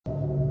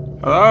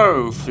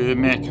Hello, Fear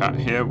Meerkat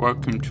here.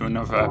 Welcome to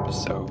another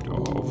episode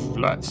of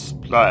Let's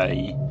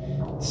Play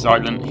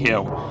Silent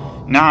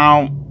Hill.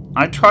 Now,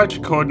 I tried to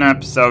record an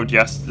episode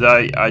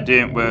yesterday. I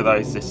didn't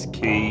realise this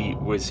key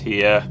was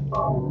here.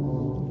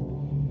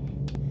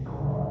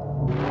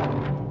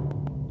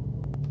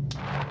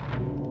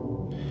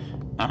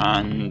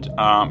 And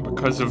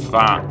because of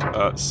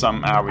that,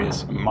 some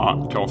areas are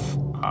marked off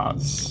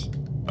as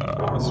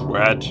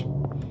red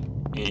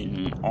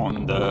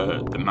on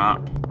the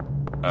map.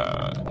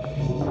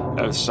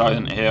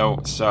 Silent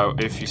Hill, so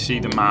if you see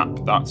the map,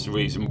 that's the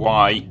reason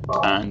why,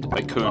 and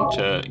I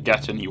couldn't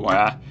get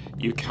anywhere.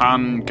 You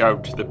can go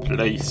to the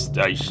police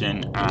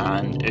station,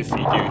 and if you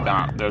do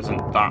that, there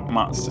isn't that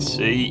much to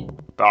see,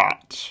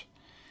 but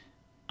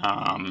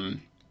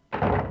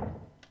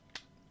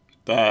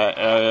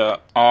there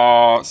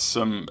are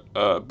some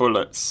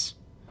bullets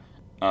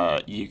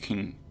you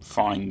can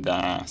find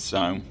there,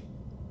 so...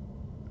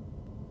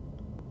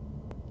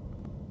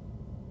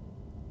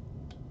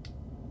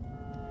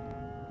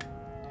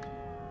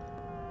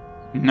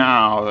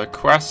 Now, the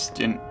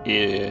question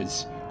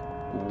is,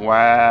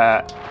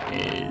 where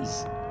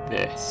is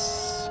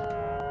this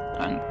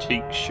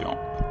antique shop?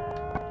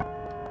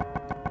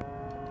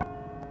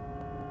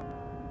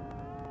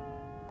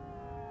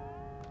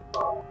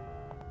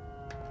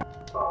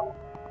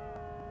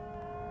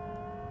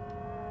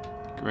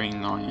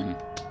 Green Lion.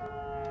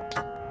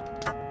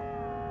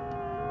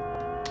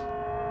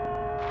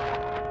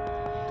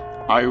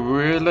 I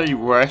really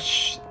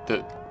wish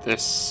that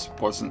this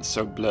wasn't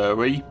so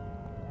blurry.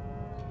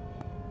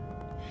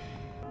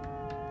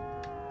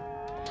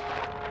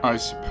 I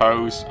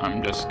suppose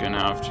I'm just gonna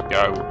have to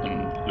go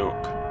and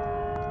look.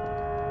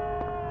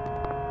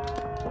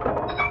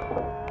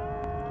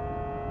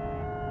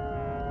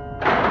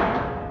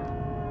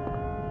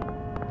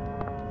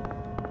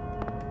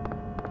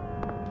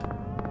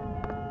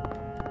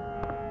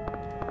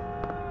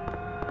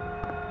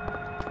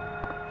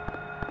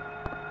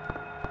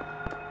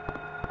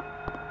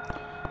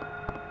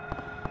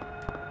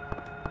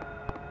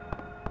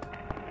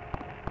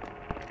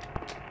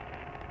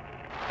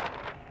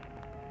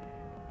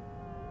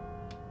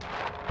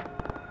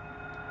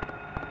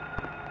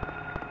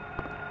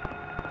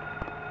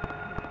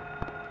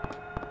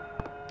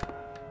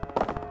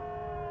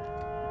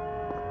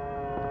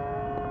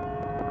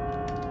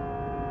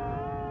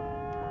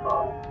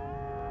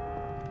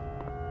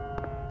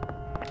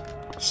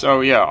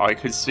 So yeah, I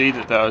could see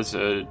that there's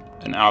an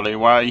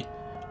alleyway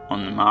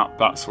on the map.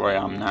 That's where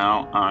I am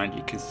now, and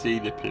you can see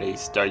the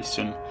police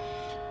station.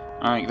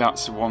 I think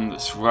that's the one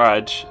that's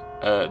red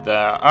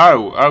there.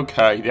 Oh,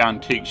 okay, the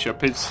antique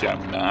shop is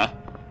shown there.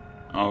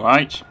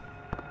 Alright.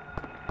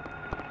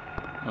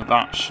 Well,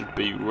 that should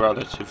be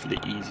relatively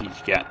easy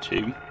to get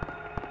to.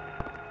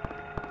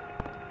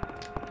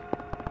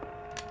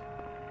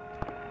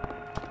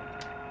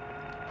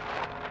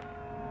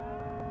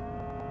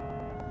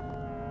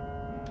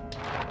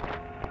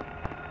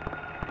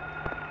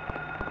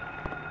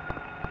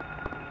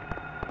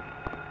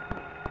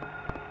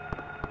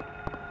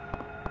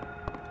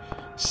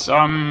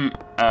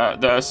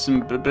 There are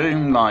some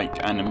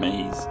baboon-like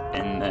enemies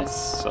in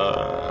this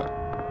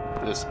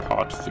this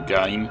part of the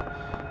game,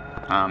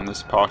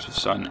 this part of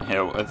Silent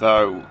Hill.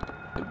 Although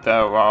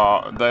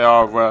they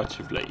are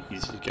relatively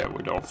easy to get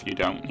rid of. You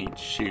don't need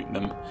to shoot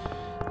them.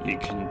 You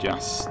can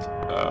just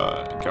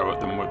go at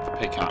them with the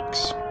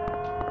pickaxe.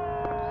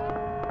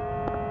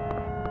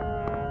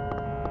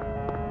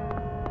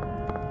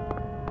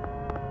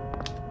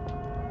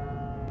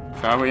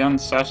 Very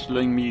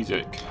unsettling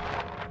music,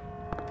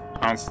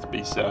 has to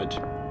be said.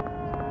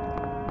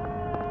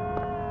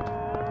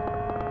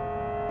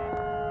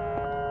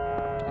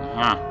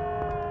 Aha.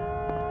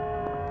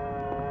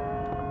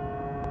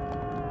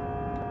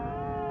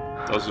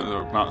 Doesn't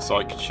look much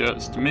like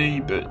shirts to me,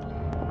 but...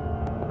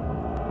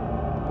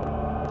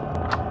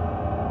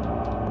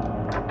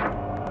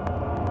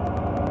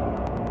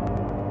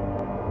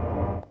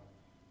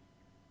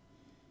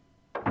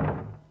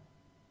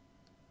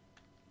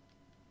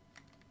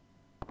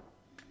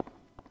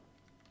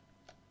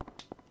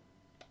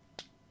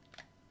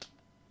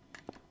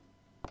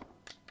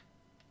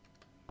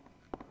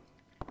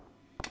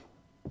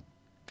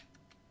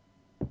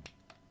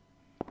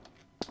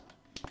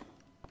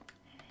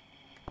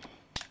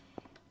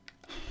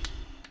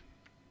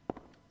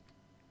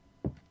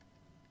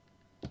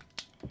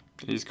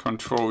 These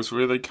controls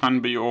really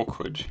can be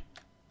awkward.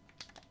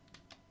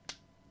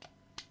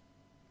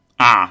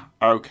 Ah,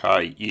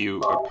 okay. You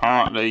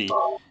apparently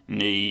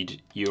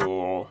need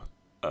your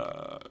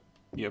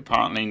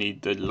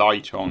the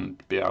light on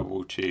to be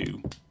able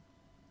to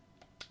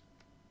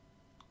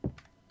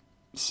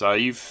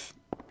save.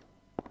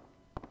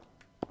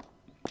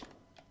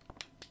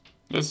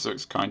 This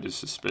looks kind of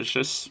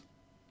suspicious.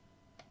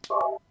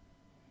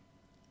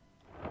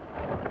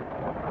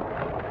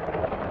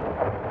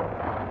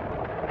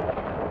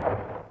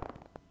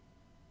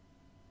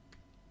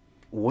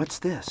 What's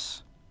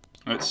this?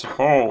 It's a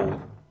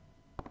hole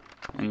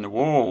in the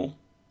wall.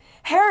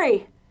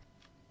 Harry!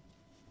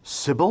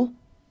 Sybil?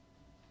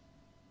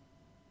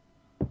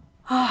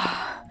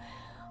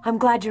 I'm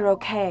glad you're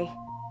okay.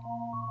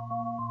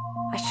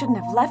 I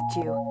shouldn't have left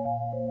you.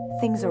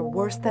 Things are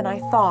worse than I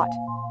thought.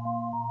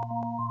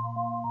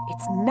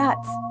 It's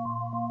nuts.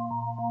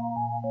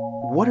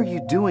 What are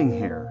you doing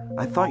here?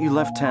 I thought you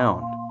left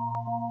town.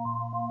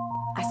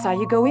 I saw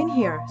you go in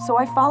here, so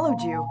I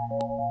followed you.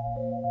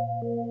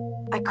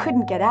 I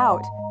couldn't get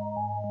out.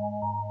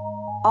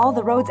 All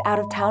the roads out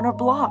of town are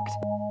blocked.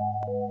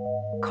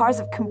 Cars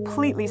have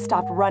completely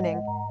stopped running.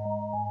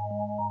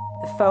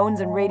 The phones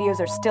and radios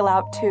are still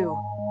out too.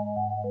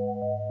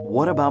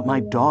 What about my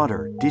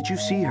daughter? Did you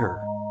see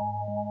her?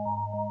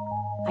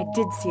 I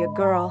did see a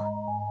girl.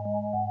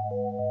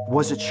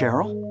 Was it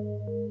Cheryl?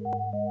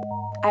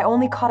 I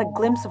only caught a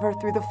glimpse of her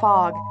through the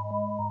fog.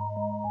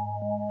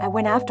 I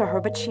went after her,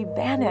 but she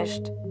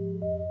vanished.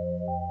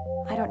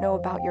 I don't know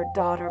about your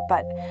daughter,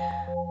 but...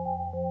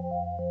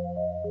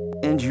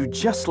 And you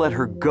just let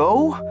her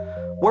go?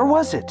 Where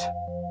was it?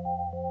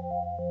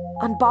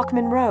 On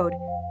Bachman Road.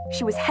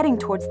 She was heading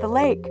towards the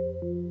lake.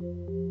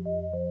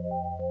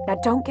 Now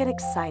don't get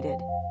excited.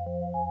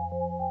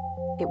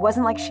 It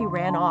wasn't like she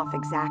ran off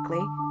exactly.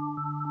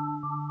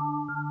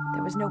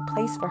 There was no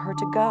place for her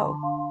to go.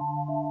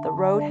 The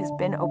road has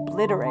been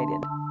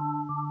obliterated.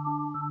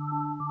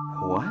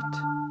 What?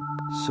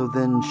 So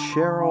then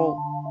Cheryl...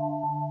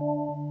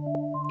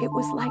 It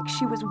was like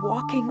she was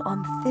walking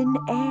on thin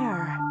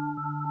air.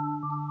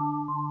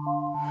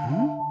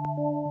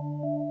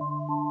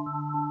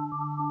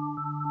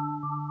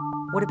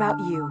 What about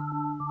you?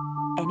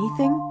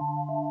 Anything?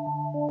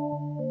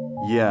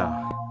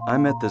 Yeah, I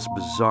met this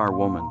bizarre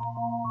woman.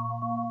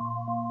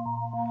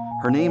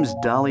 Her name's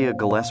Dahlia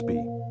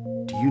Gillespie.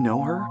 Do you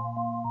know her?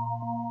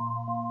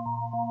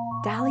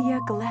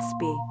 Dahlia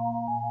Gillespie?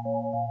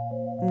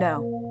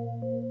 No.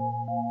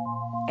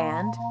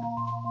 And?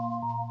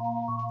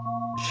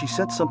 She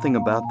said something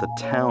about the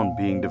town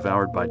being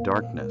devoured by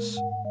darkness.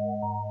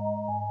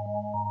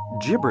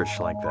 Gibberish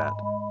like that.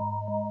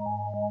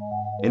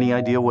 Any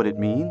idea what it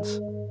means?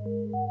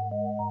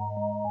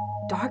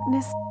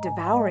 Darkness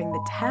devouring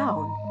the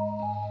town.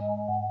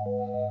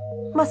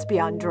 Must be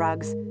on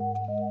drugs.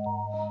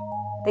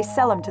 They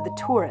sell them to the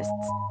tourists.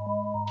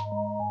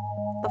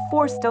 The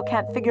force still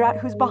can't figure out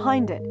who's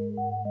behind it.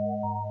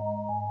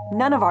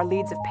 None of our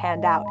leads have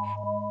panned out,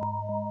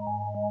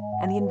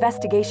 and the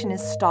investigation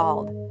is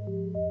stalled.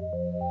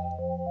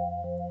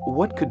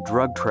 What could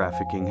drug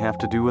trafficking have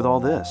to do with all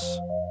this?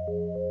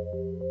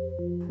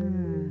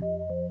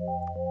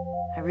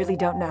 I really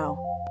don't know.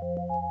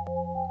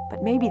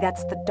 But maybe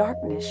that's the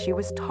darkness she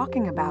was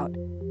talking about.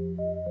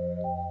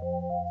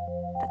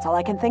 That's all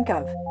I can think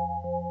of.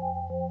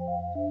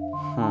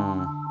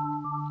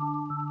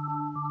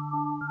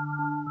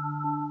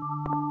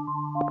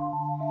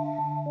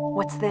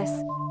 What's this?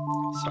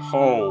 It's a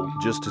hole.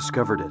 Just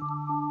discovered it.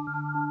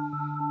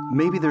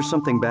 Maybe there's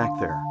something back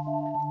there.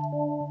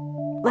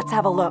 Let's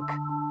have a look.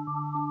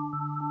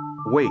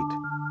 Wait.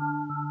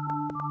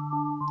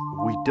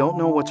 We don't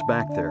know what's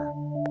back there.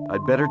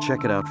 I'd better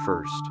check it out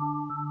first.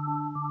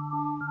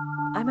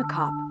 I'm a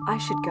cop. I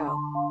should go.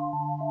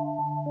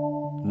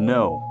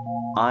 No,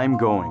 I'm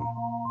going.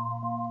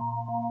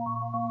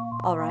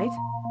 All right.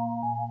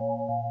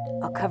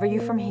 I'll cover you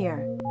from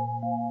here.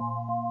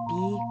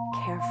 Be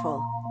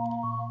careful.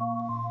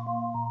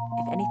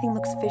 If anything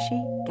looks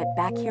fishy, get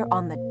back here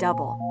on the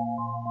double.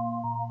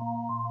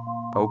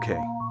 Okay.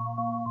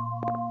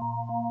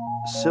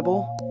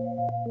 Sybil,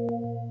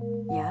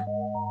 Yeah?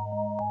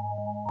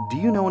 do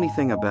you know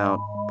anything about...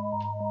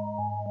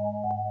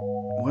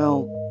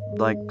 well,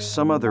 like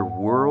some other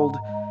world?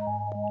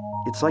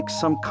 It's like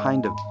some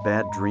kind of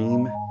bad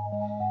dream.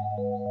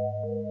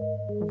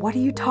 What are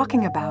you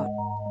talking about?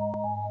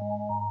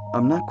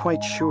 I'm not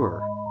quite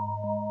sure.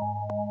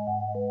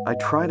 I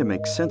try to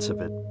make sense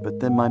of it, but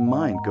then my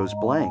mind goes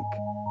blank.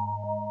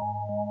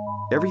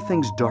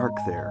 Everything's dark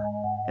there,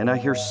 and I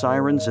hear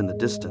sirens in the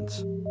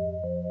distance.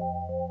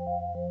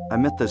 I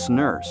met this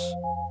nurse,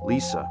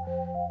 Lisa.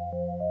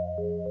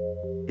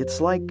 It's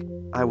like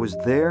I was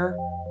there,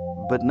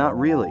 but not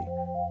really.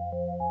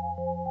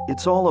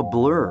 It's all a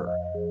blur,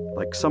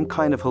 like some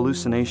kind of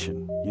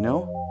hallucination, you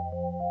know?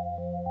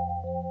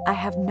 I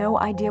have no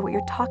idea what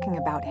you're talking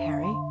about,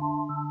 Harry.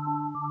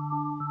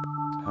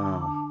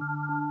 Oh.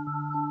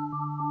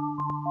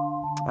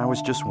 I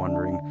was just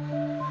wondering.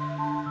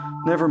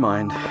 Never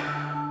mind.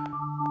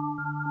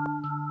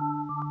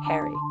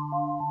 Harry,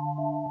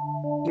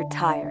 you're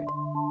tired.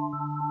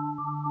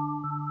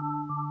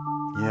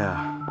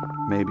 Yeah,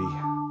 maybe.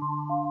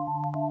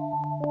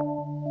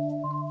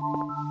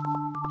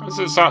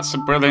 That's a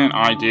brilliant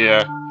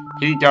idea.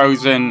 He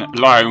goes in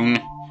alone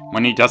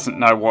when he doesn't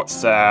know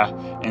what's there,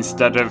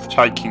 instead of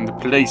taking the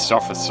police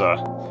officer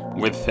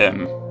with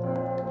him.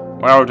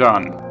 Well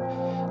done.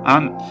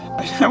 And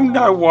I don't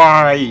know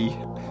why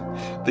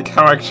the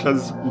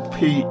characters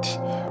repeat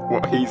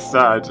what he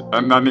said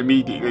and then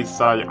immediately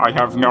say, I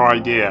have no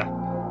idea.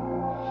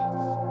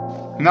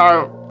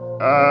 No,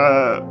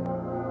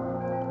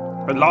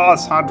 the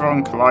Large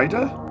Hadron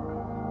Collider?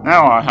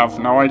 Now I have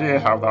no idea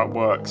how that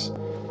works.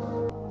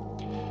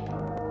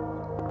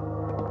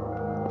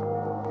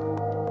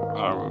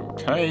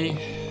 Okay.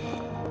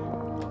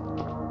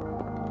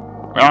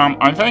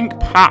 I think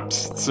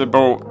perhaps,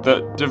 Sybil,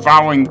 that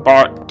devouring the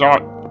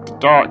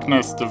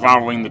darkness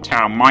devouring the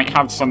town might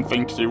have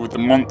something to do with the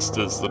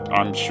monsters that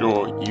I'm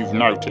sure you've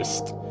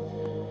noticed.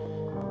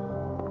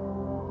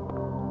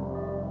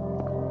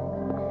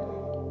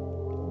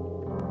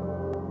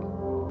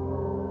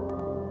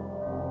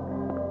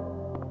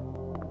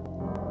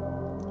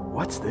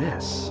 What's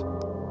this?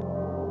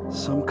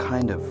 Some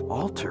kind of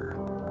altar.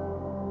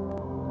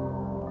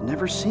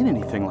 Never seen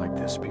anything like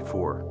this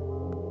before.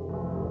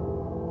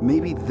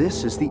 Maybe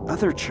this is the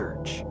other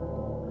church.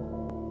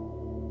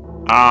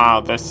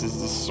 This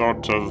is the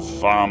sort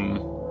of,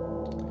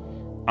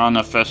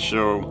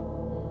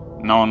 unofficial,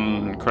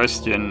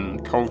 non-Christian,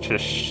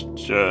 cultish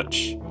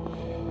church.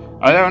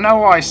 I don't know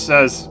why it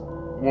says,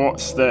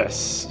 "What's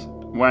this?"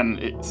 when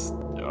it's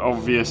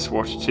obvious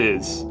what it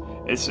is.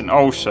 It's an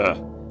altar,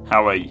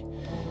 Harry.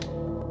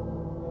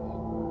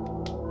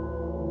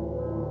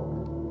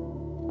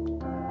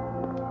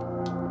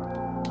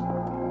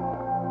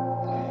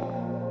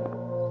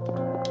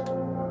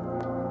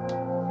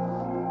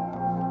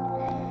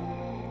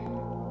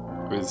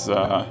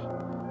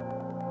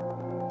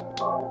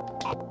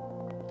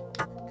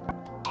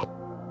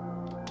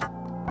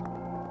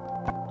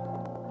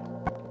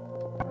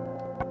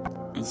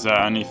 Is there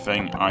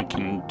anything I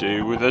can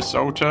do with this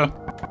altar?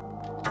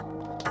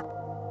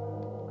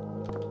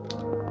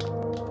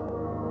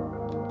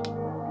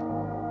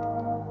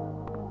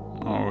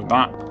 Oh,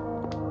 that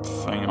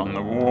thing on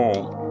the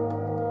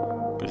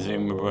wall,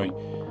 presumably.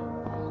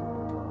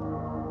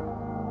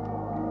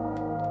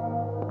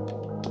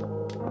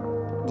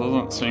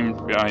 Doesn't seem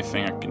to be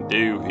anything I can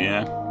do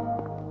here.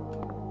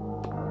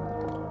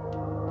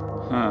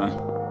 Huh.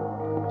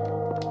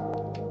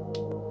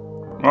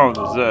 Oh,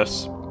 there's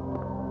this.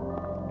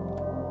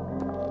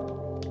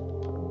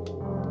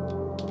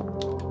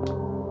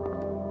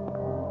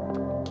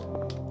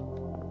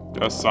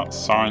 Guess that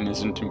sign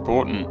isn't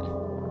important.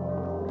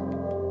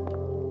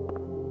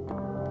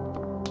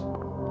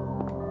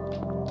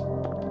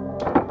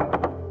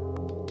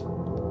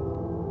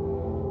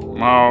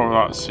 Well,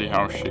 let's see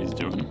how she's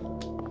doing.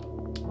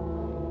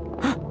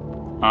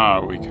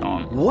 We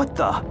can't. What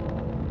the?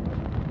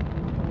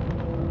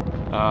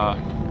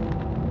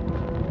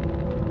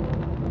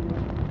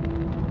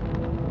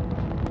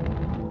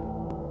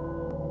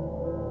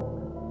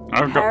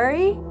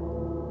 Harry?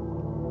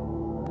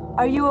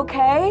 Are you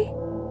okay?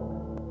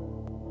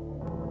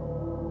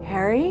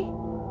 Harry?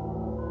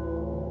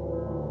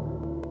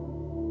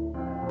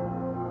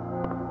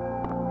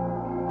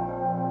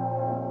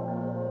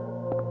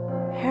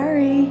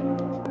 Harry?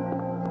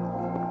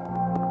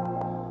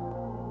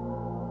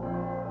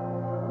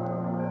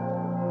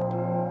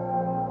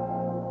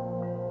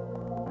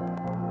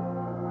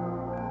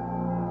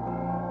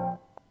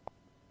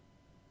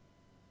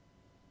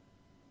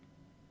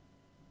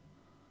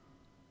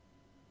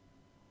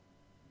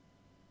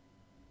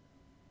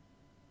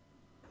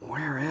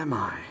 Where am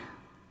I?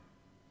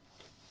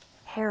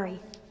 Harry.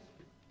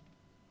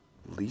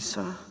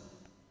 Lisa?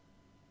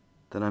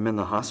 Then I'm in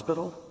the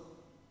hospital?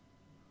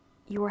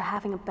 You were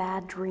having a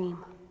bad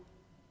dream.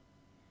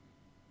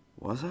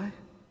 Was I?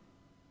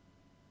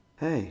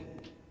 Hey,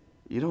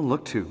 you don't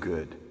look too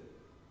good.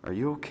 Are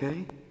you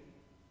okay?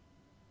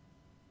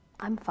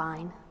 I'm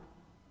fine.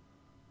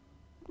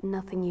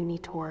 Nothing you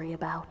need to worry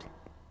about.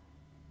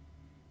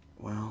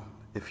 Well,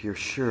 if you're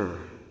sure.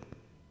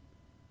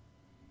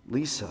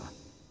 Lisa,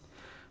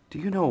 do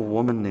you know a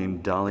woman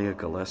named Dahlia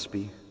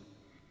Gillespie?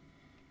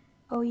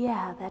 Oh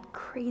yeah, that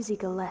crazy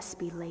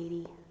Gillespie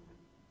lady.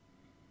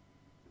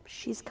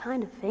 She's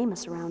kind of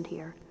famous around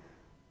here.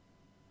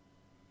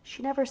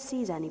 She never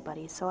sees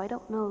anybody, so I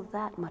don't know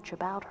that much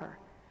about her.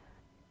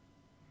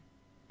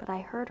 But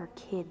I heard her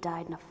kid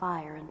died in a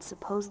fire, and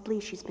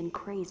supposedly she's been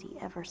crazy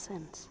ever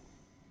since.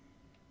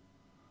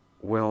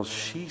 Well,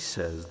 she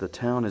says the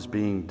town is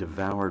being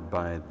devoured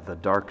by the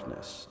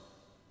darkness.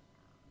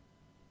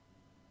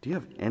 Do you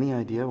have any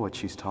idea what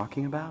she's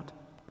talking about?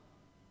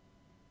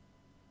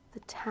 The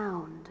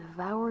town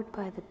devoured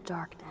by the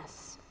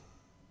darkness.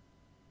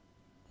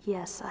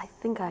 Yes, I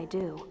think I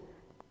do.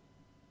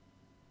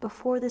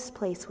 Before this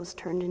place was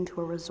turned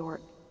into a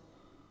resort,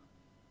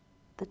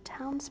 the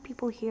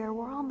townspeople here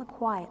were on the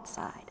quiet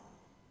side.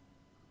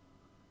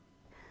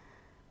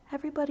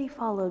 Everybody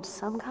followed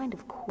some kind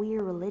of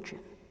queer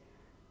religion.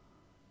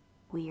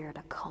 Weird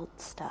occult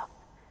stuff,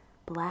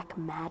 black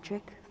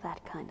magic,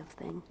 that kind of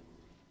thing.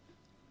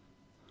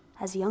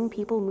 As young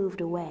people moved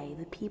away,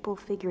 the people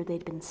figured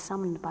they'd been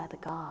summoned by the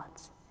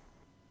gods.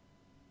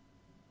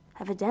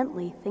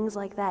 Evidently, things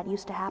like that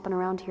used to happen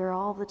around here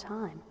all the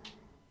time.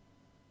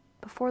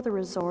 Before the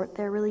resort,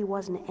 there really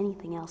wasn't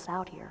anything else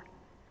out here.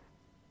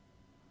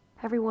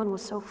 Everyone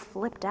was so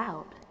flipped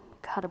out,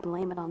 gotta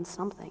blame it on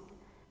something.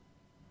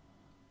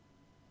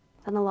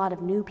 Then a lot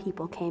of new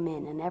people came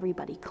in and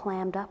everybody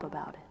clammed up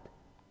about it.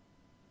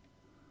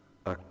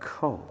 A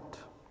cult?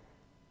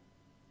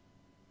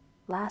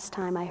 Last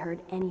time I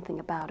heard anything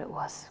about it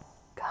was,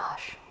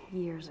 gosh,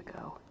 years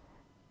ago.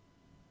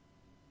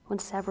 when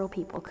several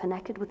people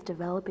connected with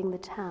developing the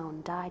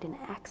town died in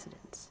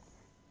accidents.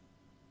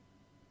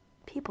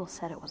 People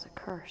said it was a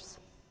curse.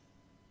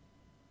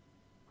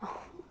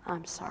 Oh,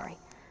 I'm sorry.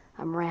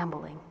 I'm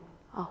rambling.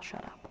 I'll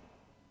shut up.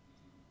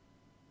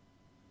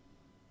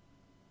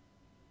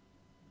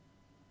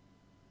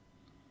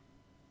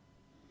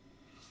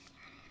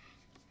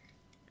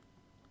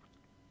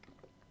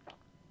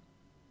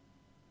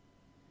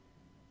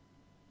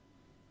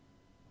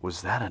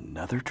 Was that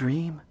another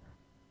dream?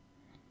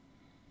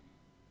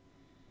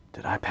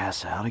 Did I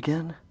pass out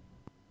again?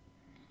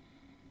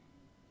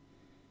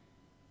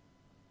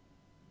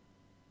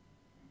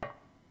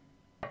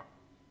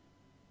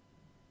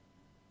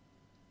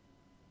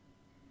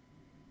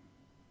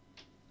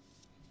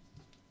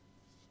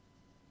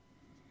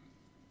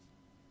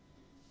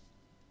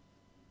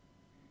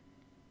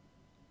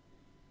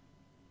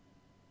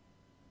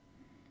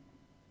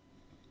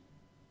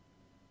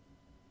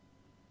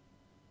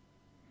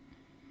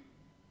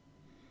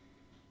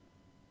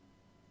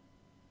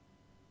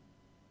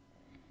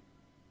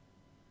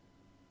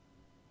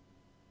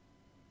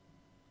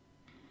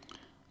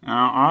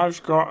 Now,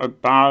 I've got a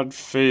bad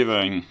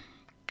feeling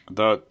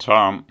that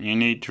you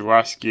need to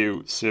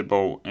rescue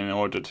Sybil in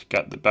order to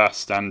get the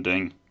best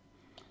ending.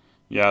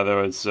 Yeah,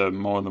 there is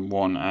more than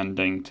one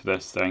ending to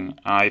this thing.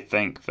 I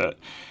think that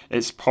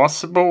it's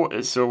possible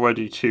it's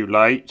already too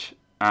late,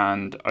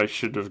 and I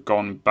should have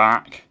gone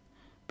back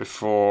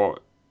before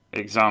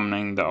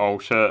examining the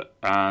altar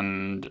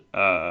and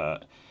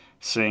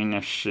seeing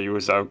if she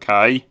was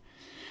okay.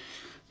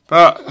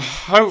 But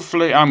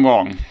hopefully I'm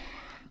wrong.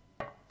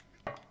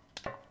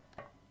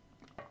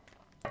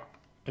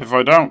 If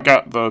I don't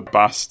get the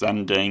best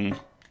ending,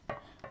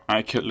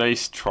 I could at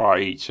least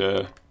try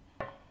to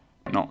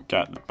not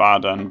get the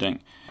bad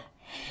ending.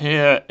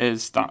 Here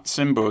is that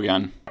symbol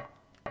again.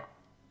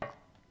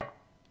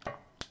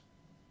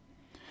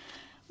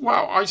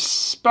 Well, I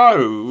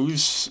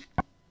suppose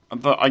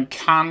that I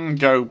can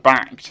go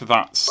back to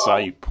that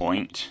save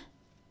point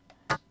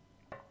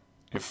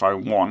if I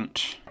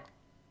want.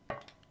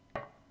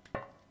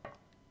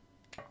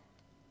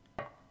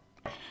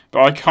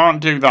 But I can't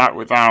do that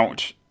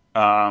without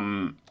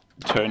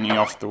turning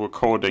off the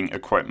recording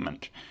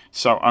equipment.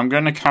 So I'm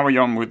going to carry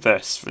on with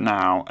this for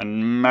now,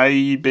 and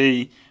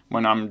maybe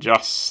when I'm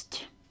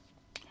just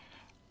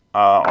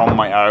on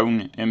my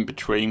own in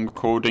between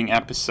recording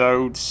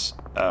episodes,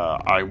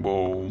 I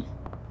will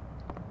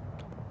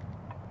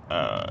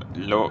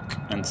look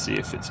and see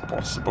if it's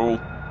possible.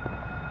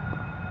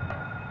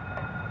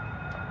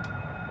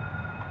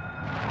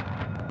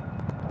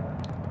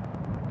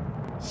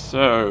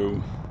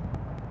 So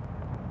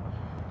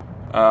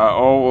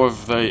all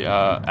of the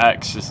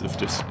X's have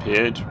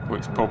disappeared,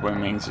 which probably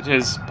means it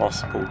is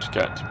possible to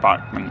get to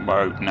Backman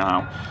Road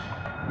now.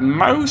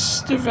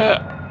 Most of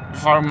it,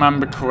 if I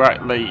remember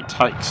correctly,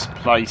 takes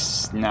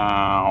place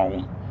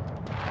now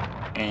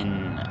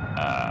in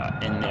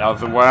the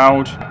other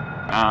world,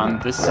 and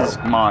this is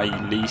my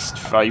least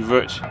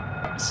favourite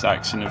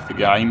section of the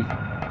game.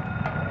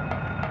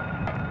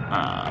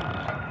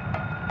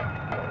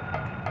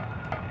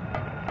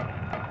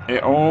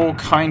 It all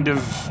kind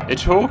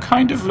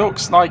of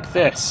looks like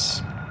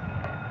this,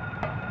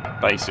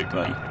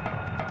 basically.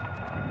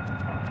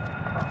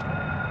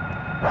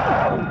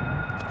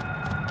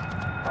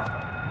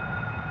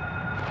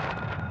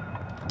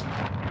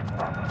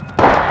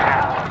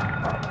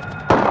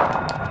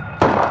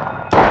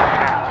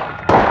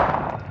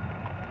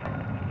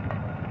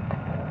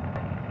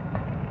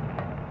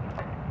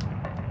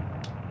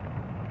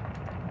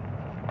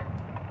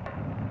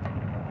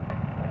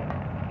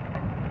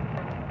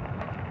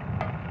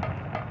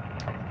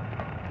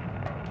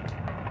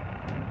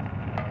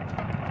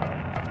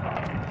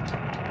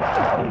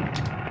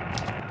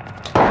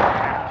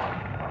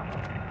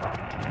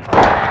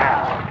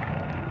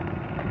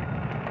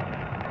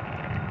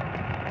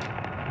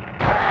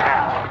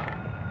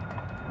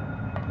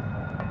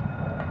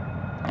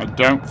 I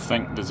don't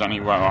think there's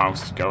anywhere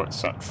else to go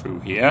except through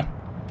here.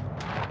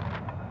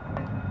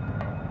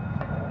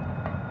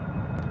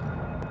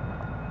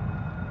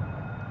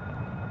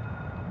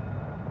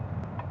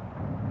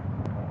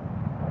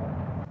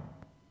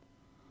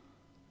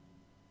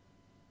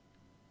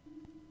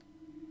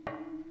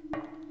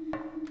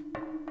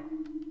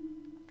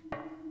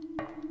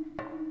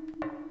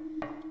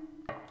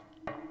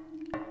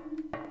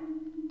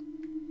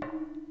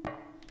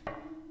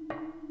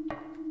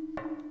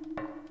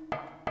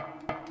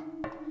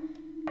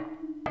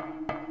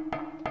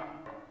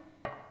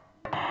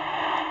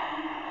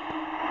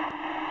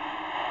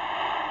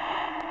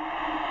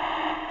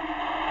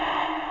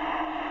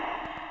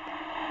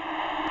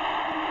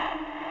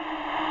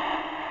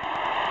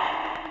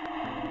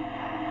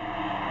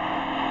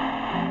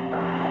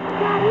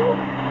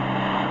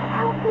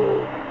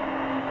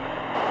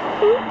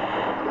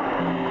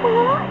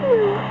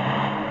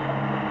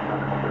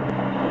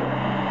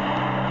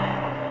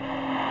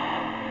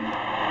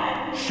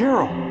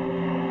 Cheryl!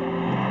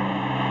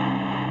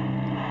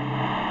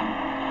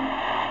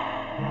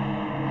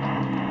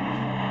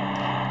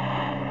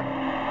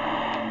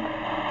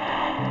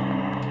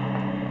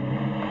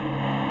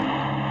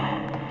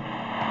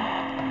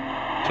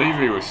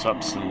 TV with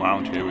substance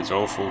around here is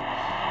awful.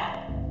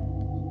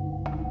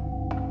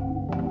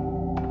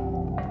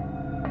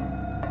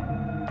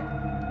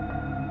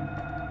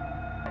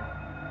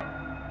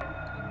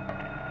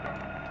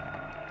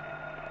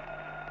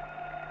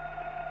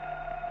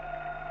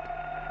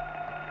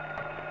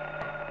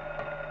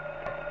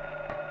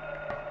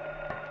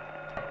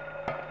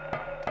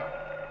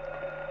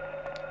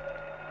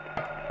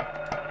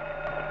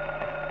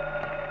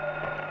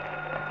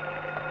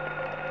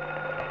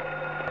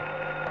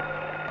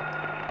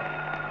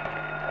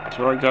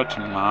 So I got a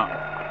map.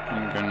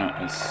 I'm gonna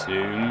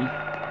assume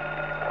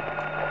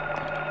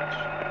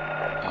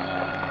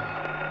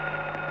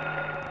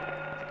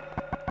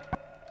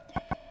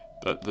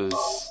that there's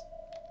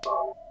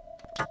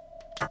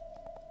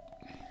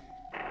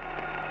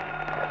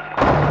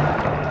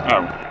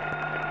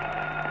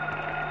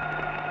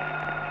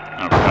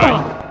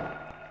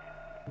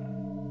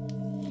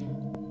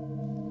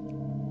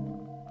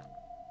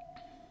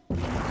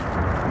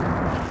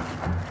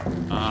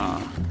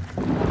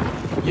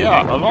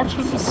yeah, a lot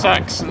of the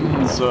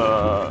sections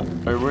are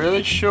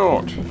really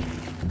short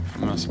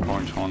from this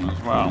point on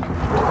as well.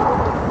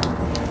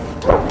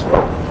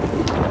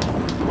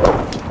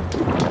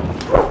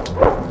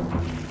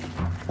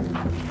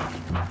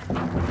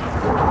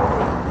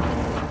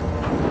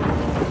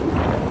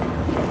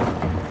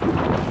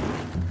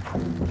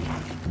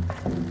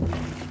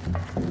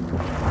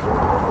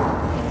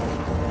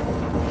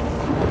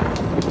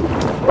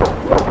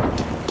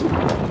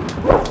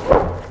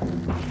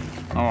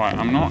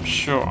 I'm not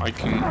sure I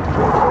can...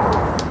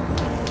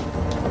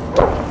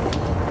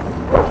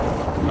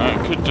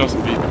 it could just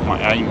be that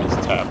my aim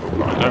is terrible,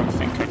 but I don't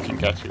think I can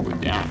get it with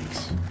the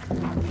axe.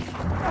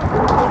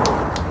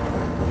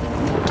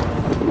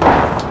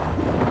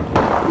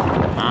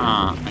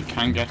 I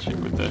can get it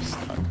with this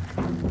though.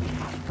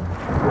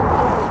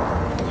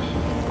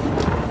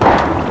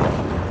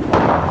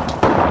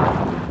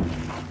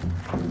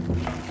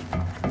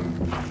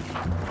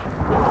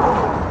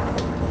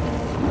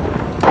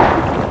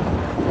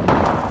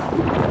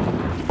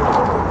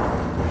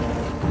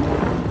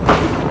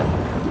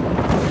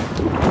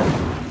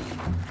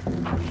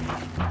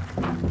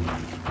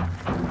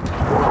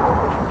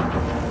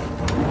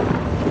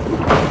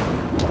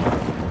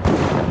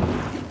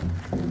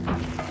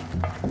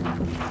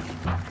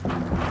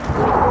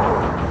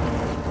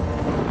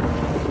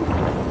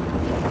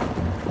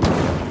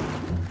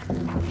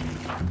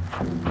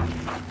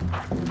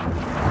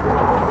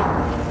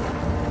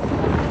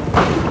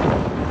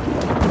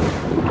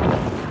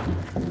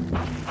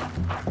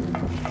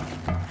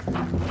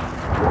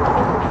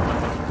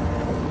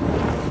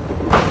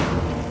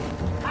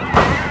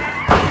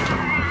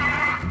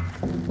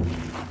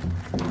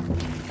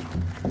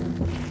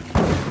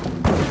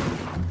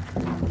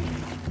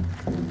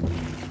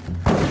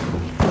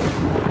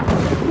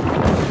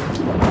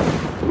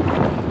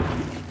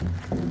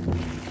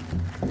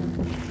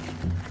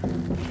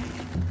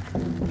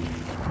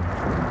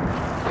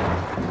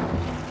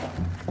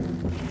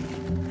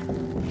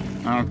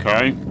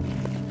 Okay,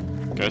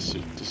 guess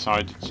it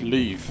decided to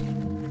leave.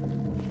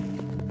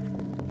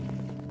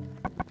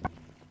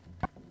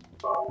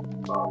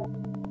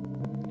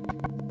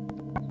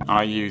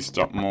 I used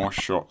up more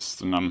shots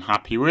than I'm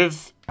happy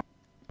with,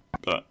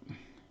 but...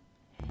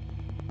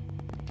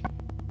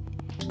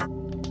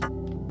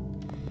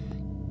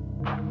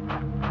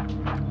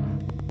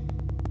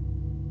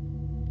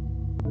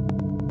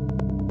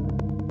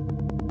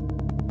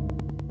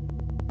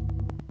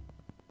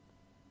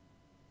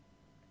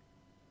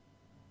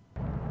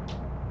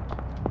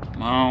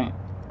 well,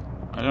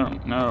 I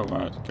don't know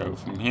where to go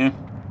from here.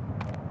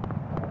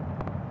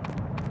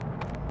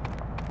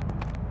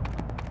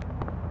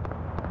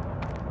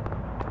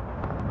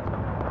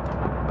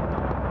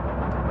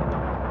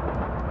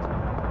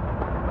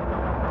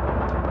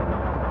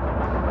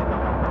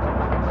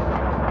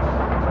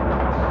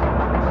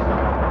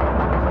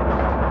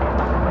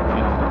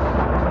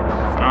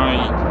 Very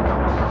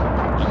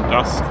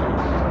industrial.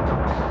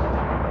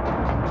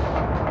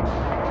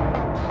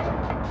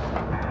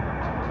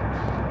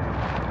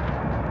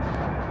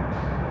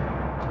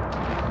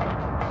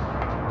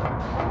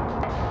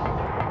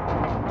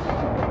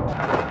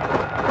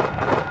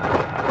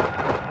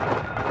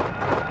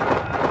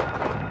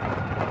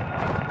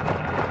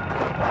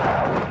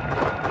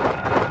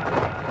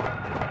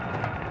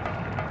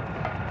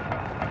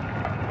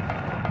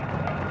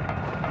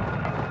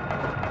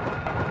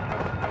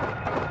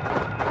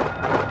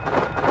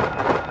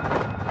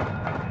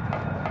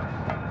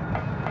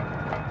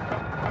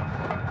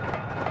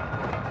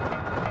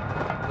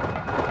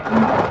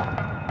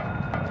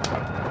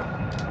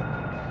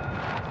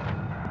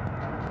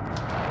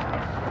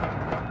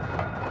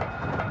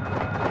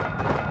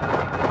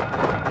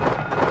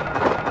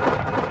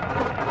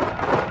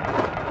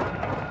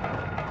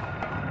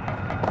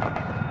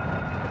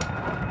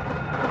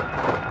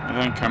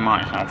 I think I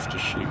might have to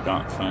shoot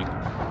that thing.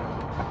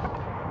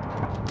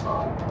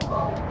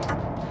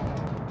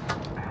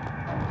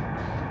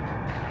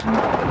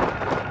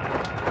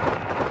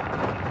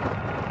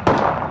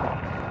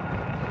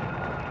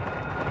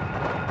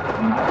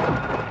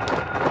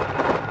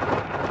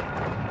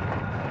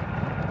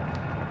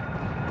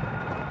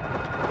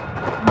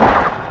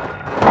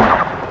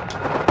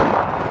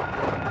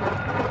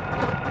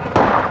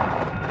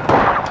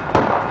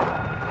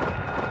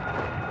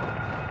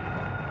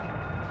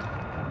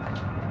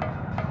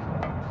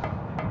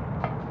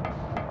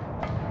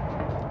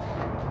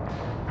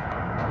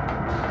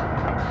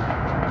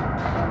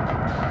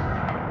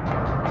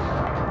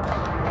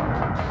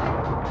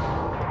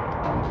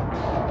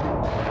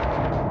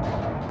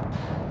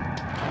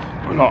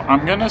 Look,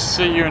 I'm gonna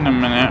see you in a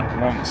minute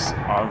once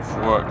I've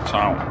worked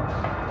out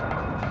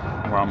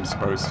where I'm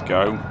supposed to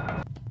go.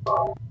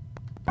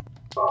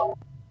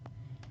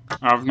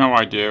 I have no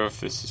idea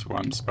if this is where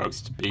I'm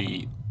supposed to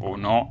be or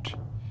not.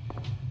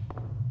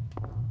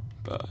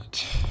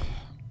 But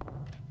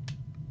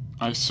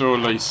I saw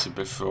Lisa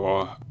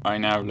before. I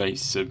know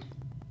Lisa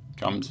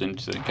comes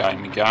into the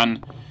game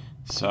again,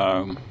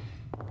 so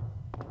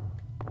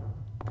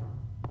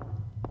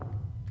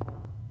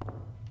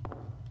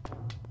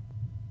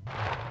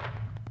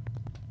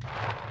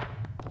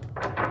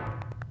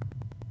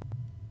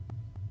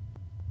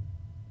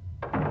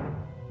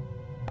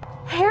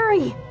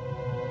Harry!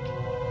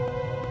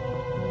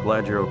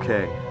 Glad you're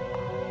okay.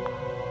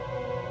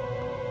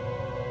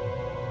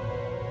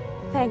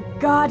 Thank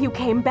God you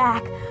came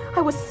back.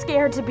 I was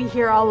scared to be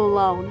here all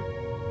alone.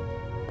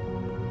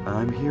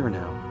 I'm here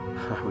now.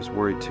 I was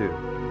worried too.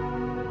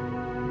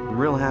 I'm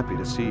real happy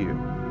to see you.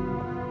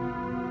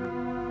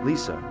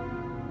 Lisa,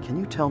 can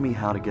you tell me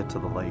how to get to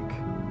the lake?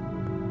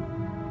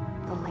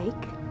 The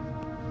lake?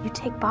 You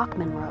take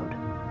Bachman Road.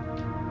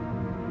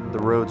 The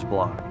road's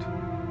blocked.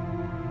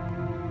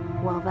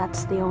 Well,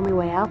 that's the only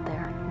way out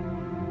there.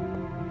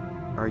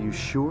 Are you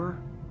sure?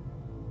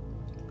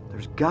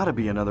 There's gotta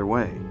be another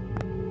way.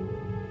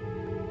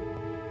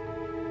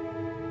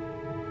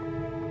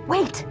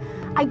 Wait!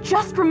 I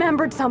just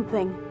remembered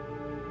something!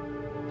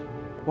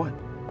 What?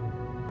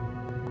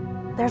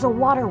 There's a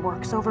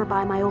waterworks over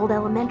by my old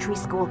elementary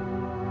school.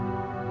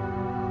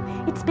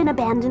 It's been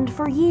abandoned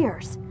for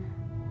years.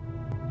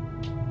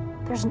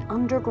 There's an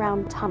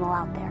underground tunnel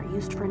out there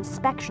used for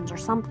inspections or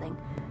something.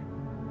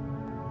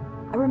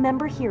 I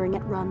remember hearing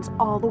it runs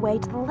all the way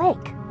to the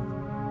lake.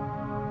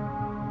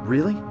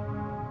 Really?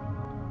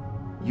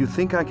 You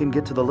think I can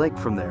get to the lake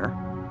from there?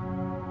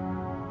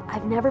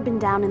 I've never been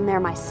down in there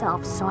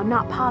myself, so I'm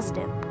not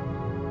positive.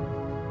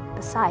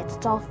 Besides,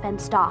 it's all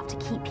fenced off to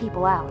keep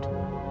people out.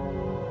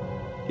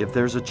 If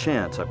there's a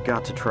chance, I've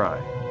got to try.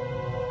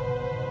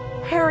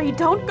 Harry,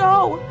 don't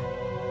go!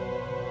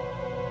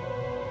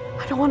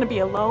 I don't want to be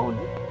alone.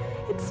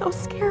 It's so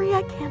scary,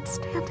 I can't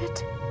stand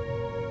it.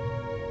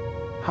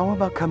 How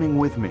about coming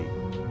with me?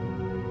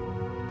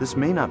 This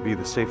may not be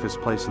the safest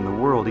place in the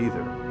world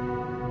either.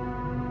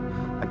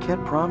 I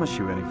can't promise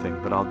you anything,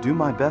 but I'll do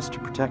my best to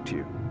protect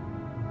you.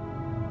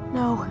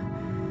 No.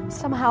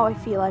 Somehow I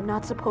feel I'm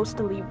not supposed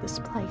to leave this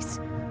place.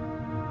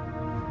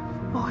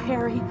 Oh,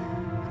 Harry,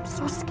 I'm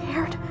so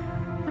scared.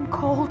 I'm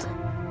cold.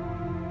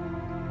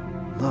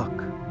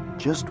 Look,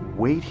 just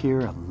wait here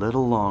a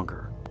little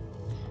longer.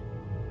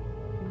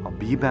 I'll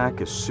be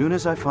back as soon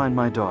as I find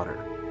my daughter.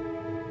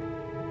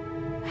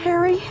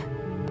 Harry?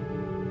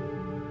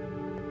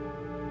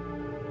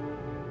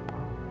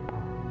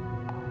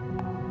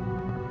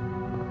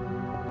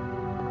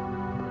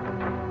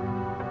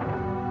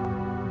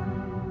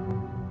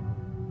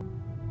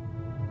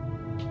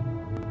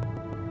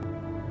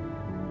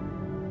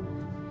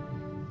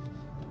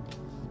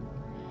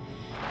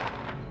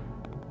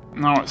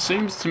 Now, it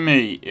seems to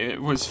me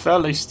it was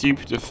fairly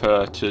stupid of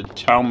her to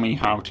tell me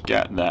how to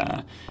get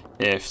there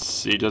if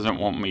she doesn't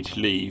want me to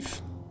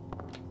leave.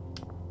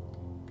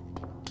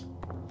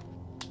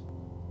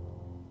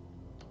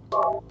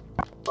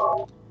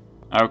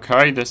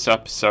 Okay, this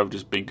episode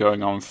has been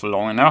going on for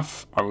long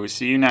enough. I will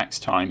see you next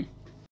time.